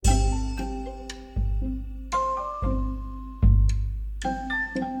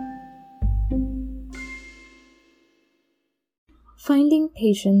Finding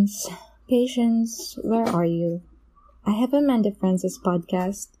patience. Patience, where are you? I have Amanda Francis'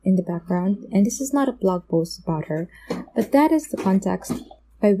 podcast in the background, and this is not a blog post about her, but that is the context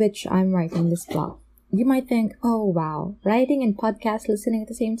by which I'm writing this blog. You might think, oh wow, writing and podcast listening at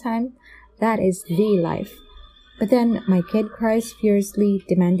the same time? That is the life. But then my kid cries furiously,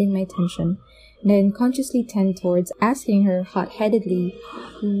 demanding my attention, and I unconsciously tend towards asking her hot-headedly,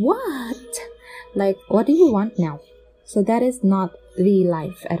 what? Like, what do you want now? So that is not the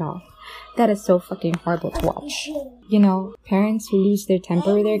life at all. That is so fucking horrible to watch. You know, parents who lose their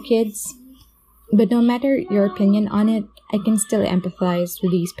temper with their kids. But no matter your opinion on it, I can still empathize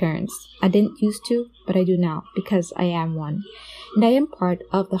with these parents. I didn't used to, but I do now, because I am one. And I am part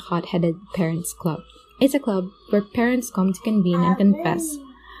of the Hot-Headed Parents Club. It's a club where parents come to convene and confess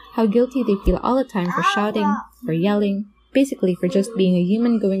how guilty they feel all the time for shouting, for yelling, basically for just being a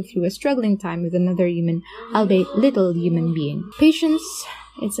human going through a struggling time with another human, albeit little human being. Patience,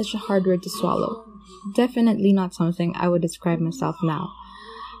 it's such a hard word to swallow. Definitely not something I would describe myself now.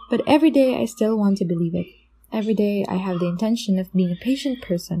 But every day I still want to believe it. Every day I have the intention of being a patient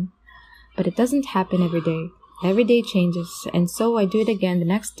person. But it doesn't happen every day. Every day changes, and so I do it again the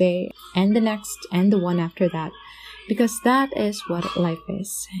next day, and the next, and the one after that. Because that is what life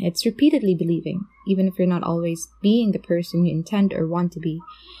is. It's repeatedly believing, even if you're not always being the person you intend or want to be.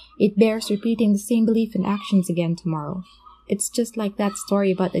 It bears repeating the same belief and actions again tomorrow. It's just like that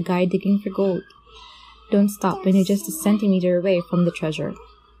story about the guy digging for gold. Don't stop when you're just a centimeter away from the treasure.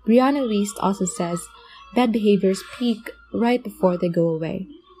 Brianna Wiest also says, bad behaviors peak right before they go away.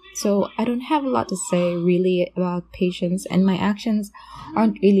 So I don't have a lot to say really about patience, and my actions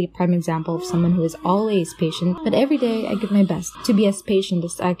aren't really a prime example of someone who is always patient, but every day I give my best to be as patient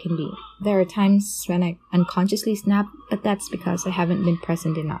as I can be. There are times when I unconsciously snap, but that's because I haven't been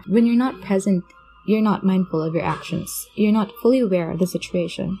present enough. When you're not present, you're not mindful of your actions. You're not fully aware of the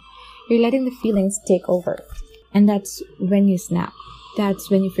situation. You're letting the feelings take over. And that's when you snap. That's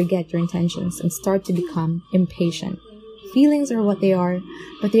when you forget your intentions and start to become impatient. Feelings are what they are,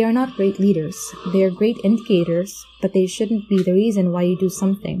 but they are not great leaders. They are great indicators, but they shouldn't be the reason why you do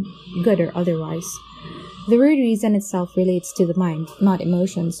something, good or otherwise. The word reason itself relates to the mind, not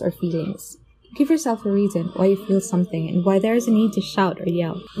emotions or feelings. Give yourself a reason why you feel something and why there is a need to shout or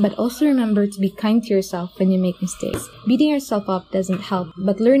yell. But also remember to be kind to yourself when you make mistakes. Beating yourself up doesn't help,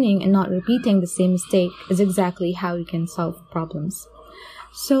 but learning and not repeating the same mistake is exactly how you can solve problems.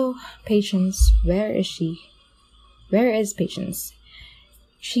 So, patience, where is she? Where is patience?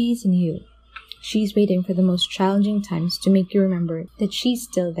 She's in you. She's waiting for the most challenging times to make you remember that she's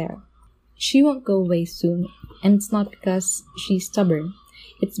still there. She won't go away soon, and it's not because she's stubborn.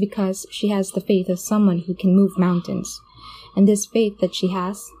 It's because she has the faith of someone who can move mountains. And this faith that she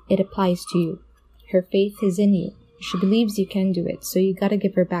has, it applies to you. Her faith is in you. She believes you can do it, so you gotta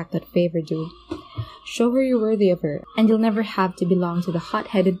give her back that favor, dude. Show her you're worthy of her, and you'll never have to belong to the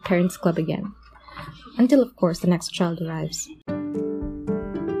Hot-Headed Parents Club again. Until, of course, the next child arrives.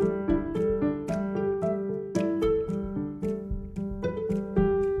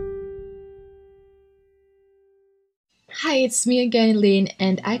 Hi, it's me again, Elaine,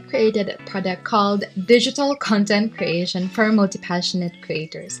 and I created a product called Digital Content Creation for Multi-Passionate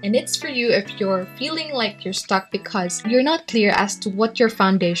Creators. And it's for you if you're feeling like you're stuck because you're not clear as to what your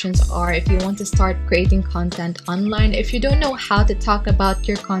foundations are, if you want to start creating content online, if you don't know how to talk about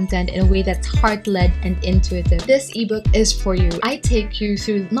your content in a way that's heart-led and intuitive. This ebook is for you. I take you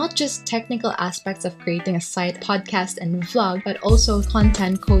through not just technical aspects of creating a site, podcast, and vlog, but also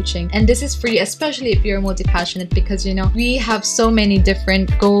content coaching. And this is free, especially if you're multi-passionate, because we have so many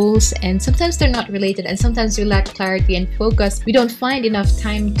different goals and sometimes they're not related, and sometimes we lack clarity and focus. We don't find enough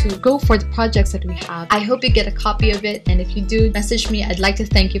time to go for the projects that we have. I hope you get a copy of it, and if you do, message me. I'd like to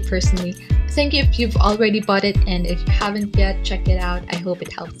thank you personally. Thank you if you've already bought it, and if you haven't yet, check it out. I hope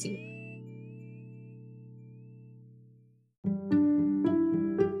it helps you.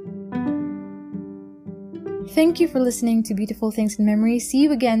 Thank you for listening to Beautiful Things in Memory. See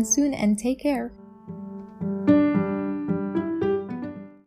you again soon and take care.